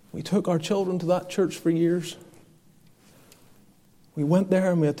 we took our children to that church for years. We went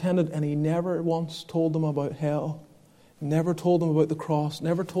there and we attended, and he never once told them about hell, never told them about the cross,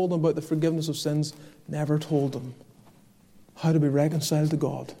 never told them about the forgiveness of sins, never told them how to be reconciled to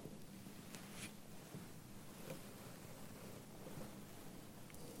God.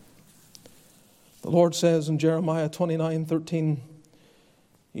 The Lord says in Jeremiah 29:13,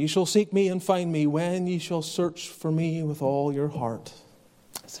 "Ye shall seek me and find me when ye shall search for me with all your heart."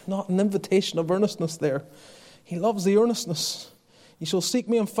 Is there not an invitation of earnestness there? He loves the earnestness. Ye shall seek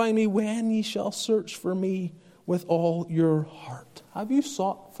me and find me when ye shall search for me with all your heart. Have you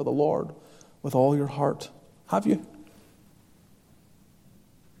sought for the Lord with all your heart? Have you?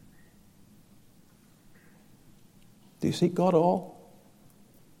 Do you seek God at all?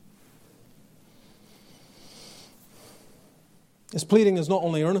 His pleading is not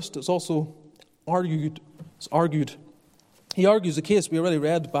only earnest, it's also argued. It's argued. He argues the case. We already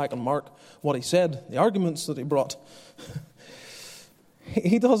read back in Mark what he said, the arguments that he brought.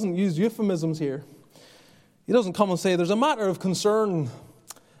 He doesn't use euphemisms here. He doesn't come and say, there's a matter of concern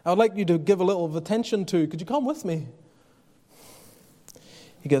I would like you to give a little of attention to. Could you come with me?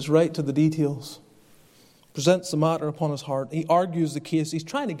 He gets right to the details, presents the matter upon his heart. He argues the case. He's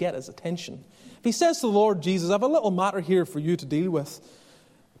trying to get his attention. If he says to the Lord Jesus, I have a little matter here for you to deal with,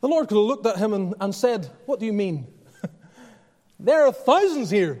 the Lord could have looked at him and said, what do you mean? There are thousands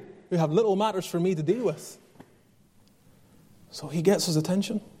here who have little matters for me to deal with. So he gets his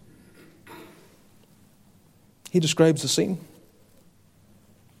attention. He describes the scene.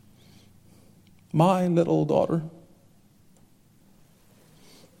 My little daughter.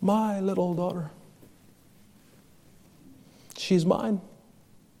 My little daughter. She's mine.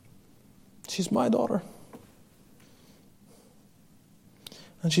 She's my daughter.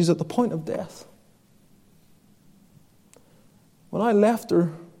 And she's at the point of death. When I left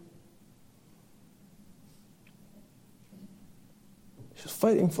her, she was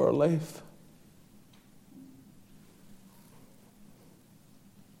fighting for her life.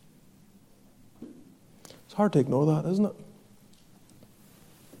 It's hard to ignore that, isn't it?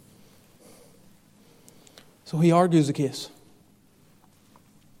 So he argues the case.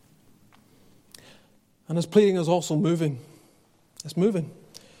 And his pleading is also moving. It's moving.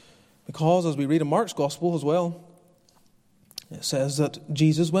 Because as we read in Mark's Gospel as well, it says that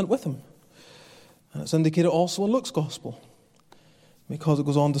Jesus went with him. And it's indicated also in Luke's Gospel. Because it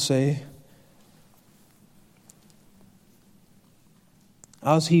goes on to say,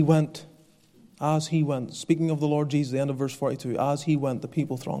 as he went, speaking of the Lord Jesus, the end of verse 42, as he went, the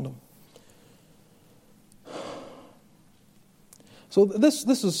people thronged him. So this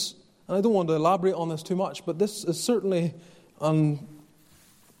is, and I don't want to elaborate on this too much, but this is certainly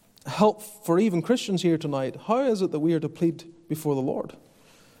help for even Christians here tonight. How is it that we are to plead before the Lord?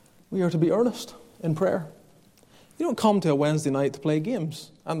 We are to be earnest in prayer. You don't come to a Wednesday night to play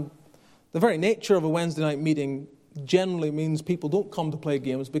games. And the very nature of a Wednesday night meeting generally means people don't come to play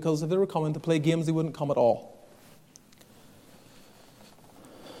games, because if they were coming to play games, they wouldn't come at all.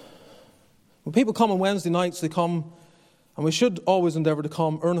 When people come on Wednesday nights, they come, and we should always endeavour to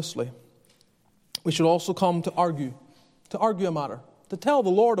come earnestly. We should also come to argue a matter, to tell the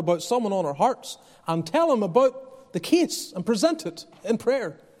Lord about someone on our hearts, and tell Him about the case, and present it in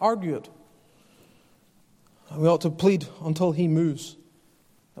prayer, argue it. And we ought to plead until He moves.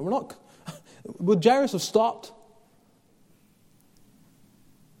 And we're not. Would Jairus have stopped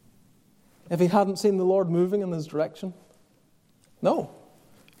if he hadn't seen the Lord moving in his direction? No.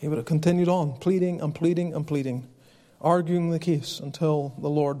 He would have continued on, pleading and pleading and pleading, arguing the case until the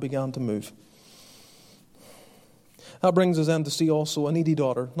Lord began to move. That brings us then to see also a needy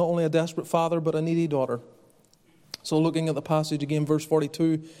daughter. Not only a desperate father, but a needy daughter. So looking at the passage again, verse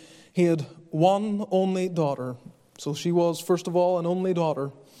 42, he had one only daughter. So she was, first of all, an only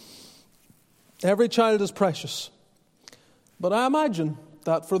daughter. Every child is precious. But I imagine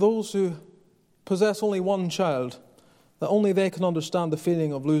that for those who possess only one child, that only they can understand the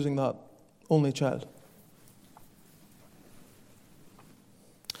feeling of losing that only child.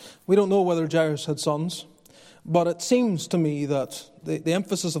 We don't know whether Jairus had sons, but it seems to me that the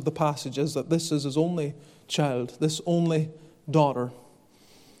emphasis of the passage is that this is his only child, this only daughter.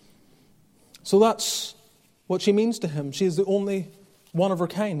 So that's what she means to him. She is the only one of her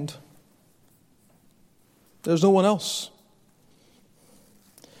kind. There's no one else.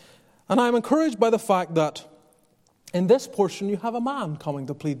 And I'm encouraged by the fact that in this portion you have a man coming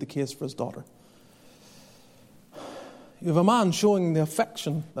to plead the case for his daughter. You have a man showing the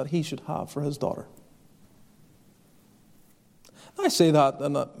affection that he should have for his daughter. I say that,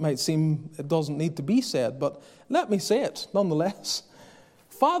 and it might seem it doesn't need to be said, but let me say it nonetheless.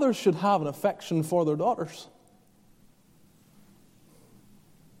 Fathers should have an affection for their daughters.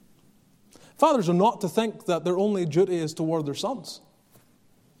 Fathers are not to think that their only duty is toward their sons.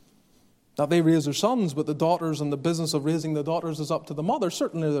 That they raise their sons, but the daughters and the business of raising the daughters is up to the mother.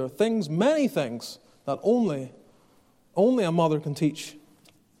 Certainly there are things, many things, that only a mother can teach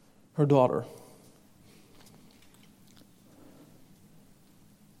her daughter.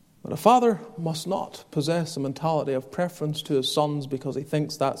 But a father must not possess a mentality of preference to his sons because he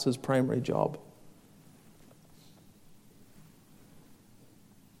thinks that's his primary job.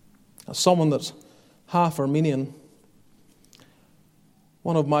 As someone that's half Armenian,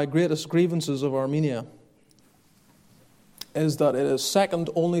 one of my greatest grievances of Armenia is that it is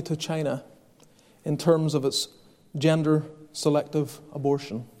second only to China in terms of its gender-selective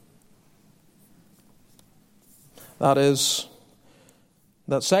abortion. That is,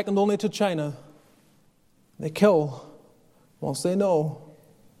 that second only to China, they kill once they know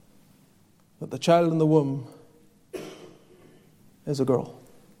that the child in the womb is a girl.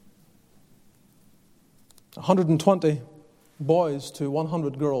 120 boys to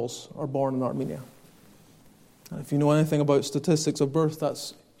 100 girls are born in Armenia. And if you know anything about statistics of birth,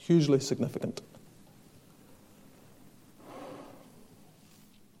 that's hugely significant.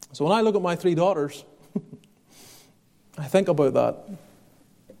 So when I look at my 3 daughters, I think about that.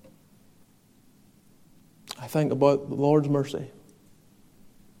 I think about the Lord's mercy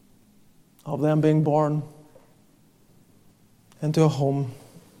of them being born into a home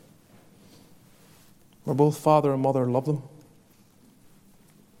where both father and mother love them.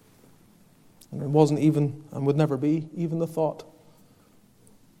 And there wasn't even, and would never be, even the thought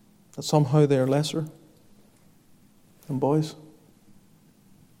that somehow they are lesser than boys.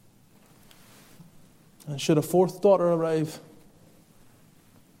 And should a 4th daughter arrive,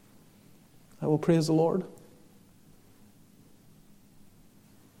 I will praise the Lord.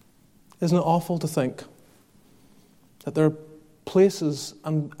 Isn't it awful to think that there are places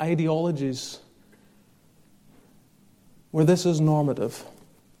and ideologies where this is normative?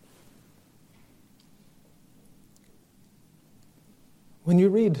 When you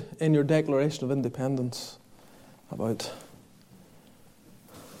read in your Declaration of Independence about,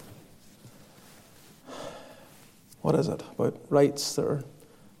 what is it, about rights that are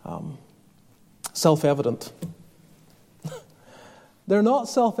self-evident. They're not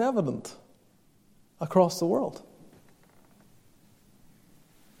self-evident across the world.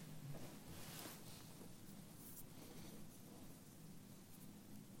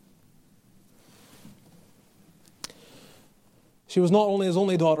 She was not only his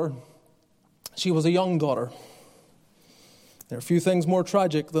only daughter, she was a young daughter. There are few things more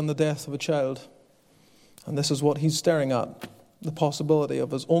tragic than the death of a child. And this is what he's staring at, the possibility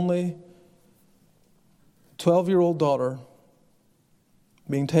of his only 12-year-old daughter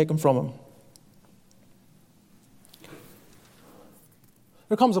being taken from him.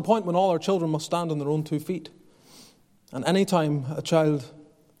 There comes a point when all our children must stand on their own 2 feet. And any time a child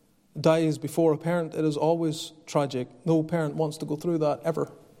dies before a parent, it is always tragic. No parent wants to go through that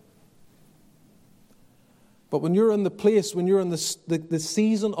ever. But when you're in the place, when you're in the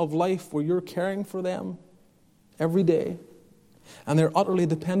season of life where you're caring for them every day, and they're utterly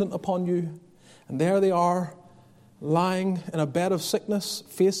dependent upon you, and there they are, lying in a bed of sickness,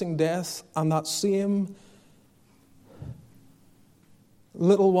 facing death, and that same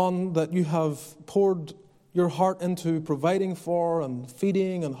little one that you have poured your heart into providing for and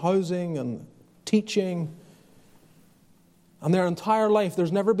feeding and housing and teaching, and their entire life,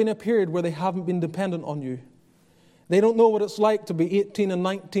 there's never been a period where they haven't been dependent on you. They don't know what it's like to be 18 and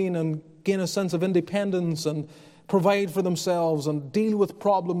 19 and gain a sense of independence and provide for themselves and deal with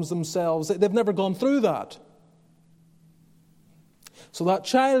problems themselves. They've never gone through that. So that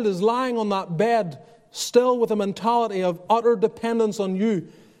child is lying on that bed still with a mentality of utter dependence on you.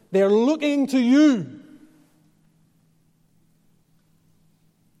 They're looking to you.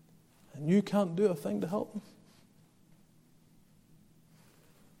 And you can't do a thing to help them.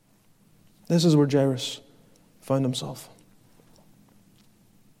 This is where Jairus found himself.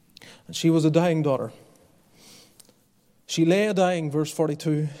 And she was a dying daughter. She lay a-dying, verse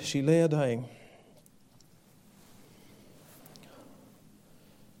 42. She lay a-dying.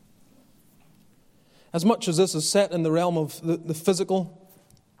 As much as this is set in the realm of the physical,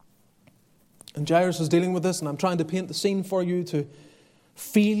 and Jairus is dealing with this, and I'm trying to paint the scene for you to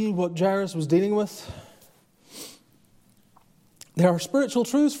feel what Jairus was dealing with, there are spiritual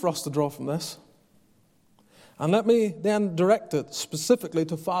truths for us to draw from this. And let me then direct it specifically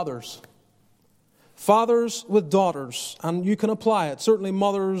to fathers. Fathers with daughters, and you can apply it. Certainly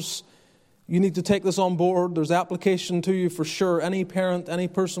mothers, you need to take this on board. There's application to you for sure. Any parent, any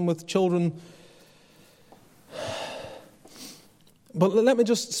person with children. But let me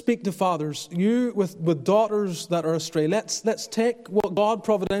just speak to fathers. You with daughters that are astray. Let's take what God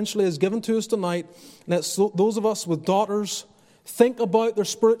providentially has given to us tonight. Those of us with daughters, think about their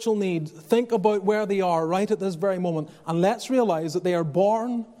spiritual need. Think about where they are right at this very moment. And let's realize that they are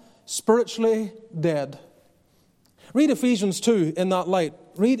born spiritually dead. Read Ephesians 2 in that light.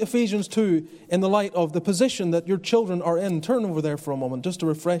 Read Ephesians 2 in the light of the position that your children are in. Turn over there for a moment just to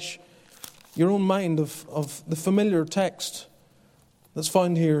refresh your own mind of the familiar text that's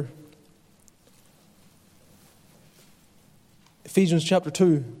found here. Ephesians chapter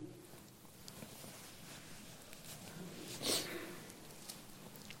 2.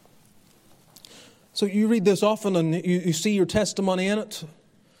 So you read this often and you see your testimony in it.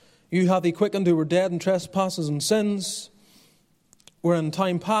 You hath he quickened who were dead in trespasses and sins, were in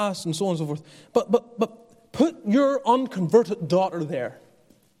time past, and so on and so forth. But put your unconverted daughter there.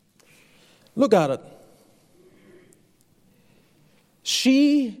 Look at it.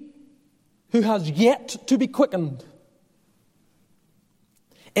 She who has yet to be quickened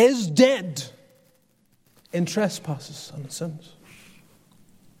is dead in trespasses and sins.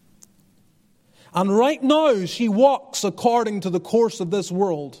 And right now she walks according to the course of this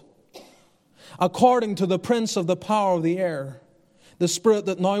world, according to the prince of the power of the air, the spirit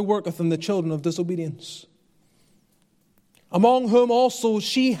that now worketh in the children of disobedience, among whom also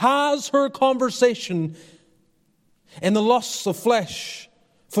she has her conversation in the lusts of flesh,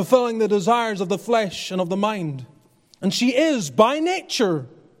 fulfilling the desires of the flesh and of the mind. And she is, by nature,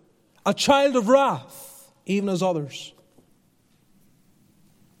 a child of wrath, even as others.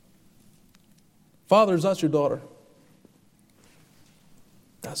 Fathers, that's your daughter.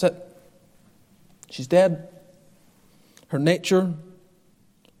 That's it. She's dead. Her nature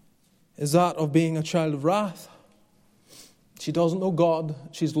is that of being a child of wrath. She doesn't know God.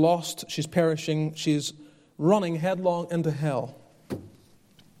 She's lost. She's perishing. She's running headlong into hell.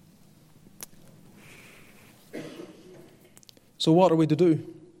 So what are we to do?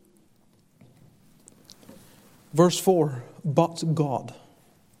 Verse 4, but God.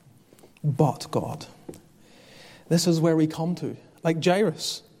 But God. This is where we come to. Like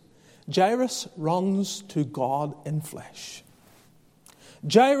Jairus. Jairus runs to God in flesh.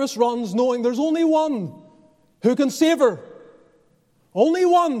 Jairus runs knowing there's only one who can save her. Only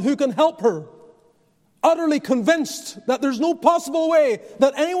one who can help her. Utterly convinced that there's no possible way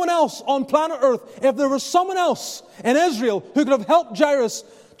that anyone else on planet Earth, if there was someone else in Israel who could have helped Jairus,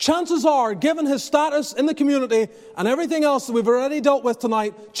 chances are, given his status in the community and everything else that we've already dealt with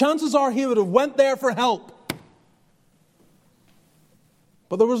tonight, chances are he would have went there for help.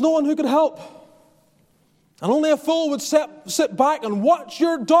 But there was no one who could help. And only a fool would sit back and watch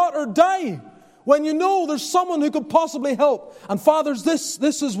your daughter die when you know there's someone who could possibly help. And fathers,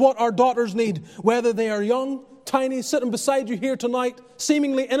 this is what our daughters need. Whether they are young, tiny, sitting beside you here tonight,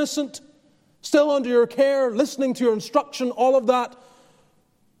 seemingly innocent, still under your care, listening to your instruction, all of that.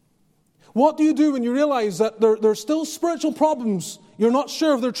 What do you do when you realize that there are still spiritual problems? You're not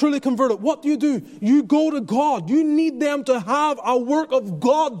sure if they're truly converted. What do? You go to God. You need them to have a work of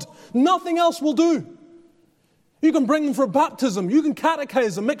God. Nothing else will do. You can bring them for baptism. You can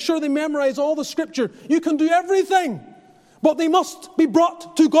catechize them. Make sure they memorize all the Scripture. You can do everything. But they must be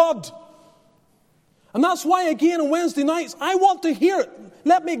brought to God. And that's why, again, on Wednesday nights, I want to hear it.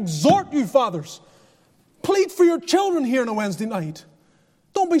 Let me exhort you, fathers. Plead for your children here on a Wednesday night.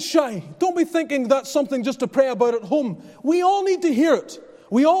 Don't be shy. Don't be thinking that's something just to pray about at home. We all need to hear it.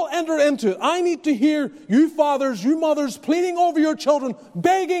 We all enter into it. I need to hear you fathers, you mothers, pleading over your children,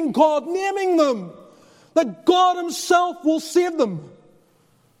 begging God, naming them, that God Himself will save them.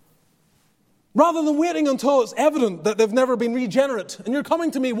 Rather than waiting until it's evident that they've never been regenerate. And you're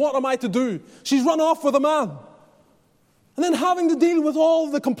coming to me, what am I to do? She's run off with a man. And then having to deal with all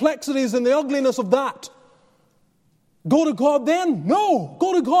the complexities and the ugliness of that. Go to God then? No.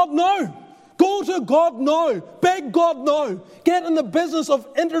 Go to God now. Go to God now. Beg God now. Get in the business of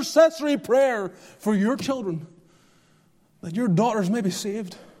intercessory prayer for your children. That your daughters may be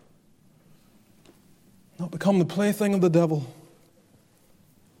saved. Not become the plaything of the devil.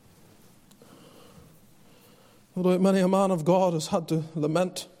 No doubt many a man of God has had to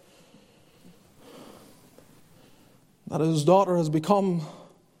lament that his daughter has become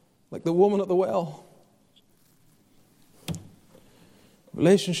like the woman at the well.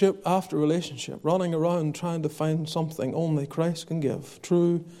 Relationship after relationship, running around trying to find something only Christ can give,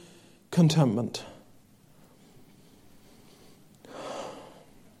 true contentment.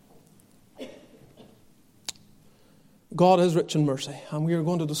 God is rich in mercy, and we are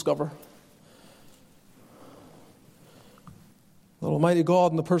going to discover that Almighty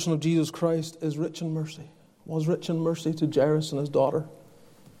God in the person of Jesus Christ is rich in mercy, was rich in mercy to Jairus and his daughter.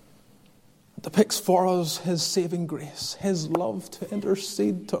 It depicts for us His saving grace, His love to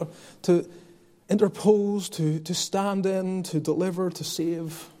intercede, to interpose, to stand in, to deliver, to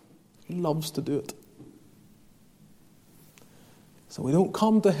save. He loves to do it. So we don't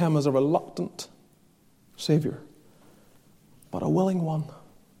come to Him as a reluctant Savior, but a willing one.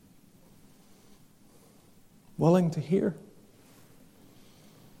 Willing to hear.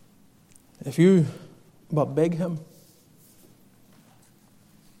 If you but beg Him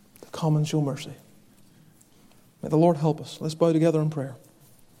to come and show mercy. May the Lord help us. Let's bow together in prayer.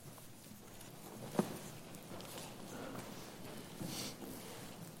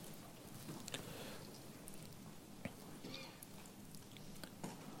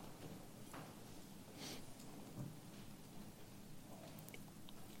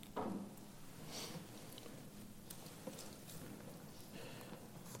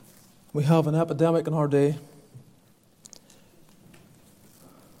 We have an epidemic in our day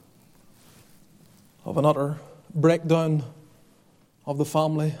of an utter breakdown of the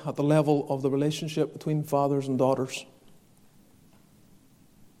family at the level of the relationship between fathers and daughters.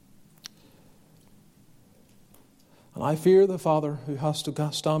 And I fear the father who has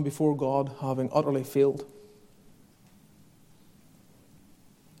to stand before God having utterly failed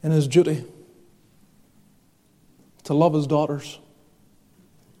in his duty to love his daughters,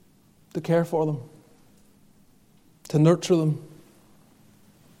 to care for them, to nurture them.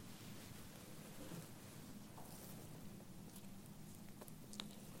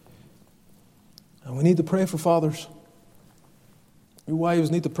 And we need to pray for fathers. Your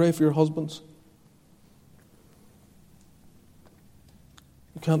wives need to pray for your husbands.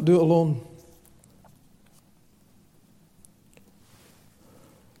 You can't do it alone.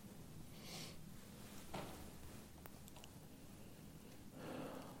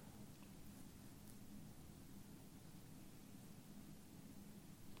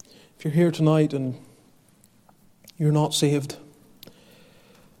 If you're here tonight and you're not saved,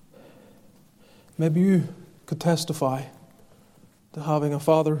 maybe you could testify to having a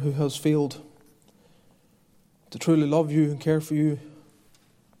father who has failed to truly love you and care for you.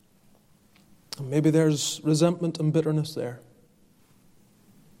 And maybe there's resentment and bitterness there.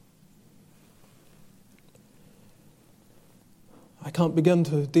 I can't begin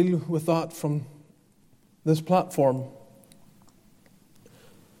to deal with that from this platform.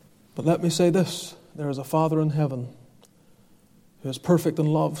 But let me say this, there is a Father in heaven who is perfect in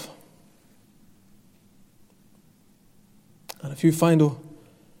love. And if you find a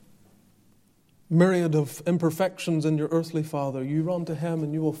myriad of imperfections in your earthly father, you run to him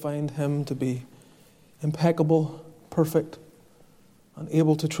and you will find him to be impeccable, perfect, and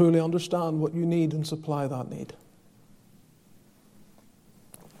able to truly understand what you need and supply that need.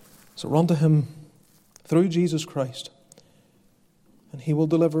 So run to him through Jesus Christ, and he will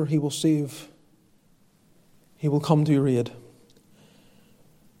deliver, he will save, he will come to your aid.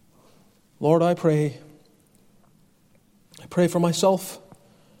 Lord, I pray for myself.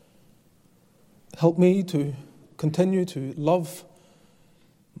 Help me to continue to love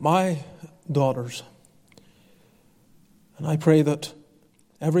my daughters. And I pray that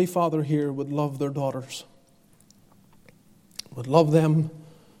every father here would love their daughters, would love them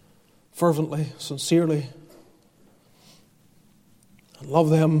fervently, sincerely, and love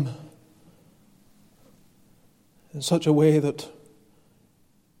them in such a way that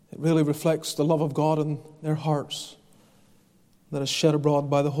it really reflects the love of God in their hearts that is shed abroad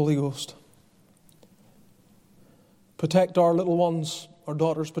by the Holy Ghost. Protect our little ones, our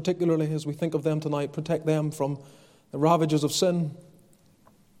daughters particularly, as we think of them tonight. Protect them from the ravages of sin,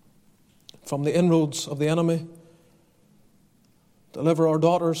 from the inroads of the enemy. Deliver our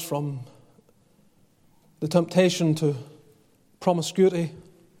daughters from the temptation to promiscuity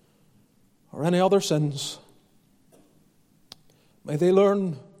or any other sins. May they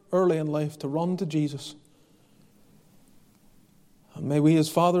learn early in life to run to Jesus. And may we as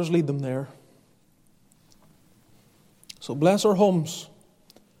fathers lead them there. So bless our homes.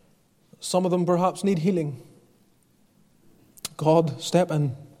 Some of them perhaps need healing. God, step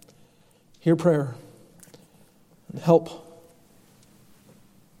in, hear prayer, and help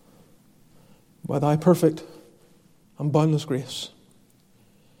by thy perfect and boundless grace.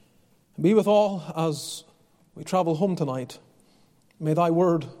 Be with all as we travel home tonight. May thy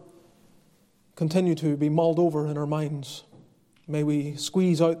word continue to be mulled over in our minds. May we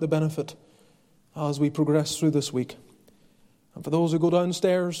squeeze out the benefit as we progress through this week. And for those who go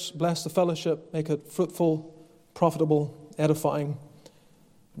downstairs, bless the fellowship, make it fruitful, profitable, edifying.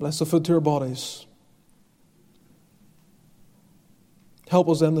 Bless the food to our bodies. Help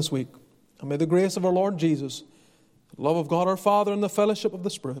us then this week. And may the grace of our Lord Jesus, the love of God our Father, and the fellowship of the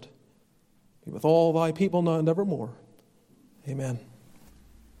Spirit be with all thy people now and evermore. Amen.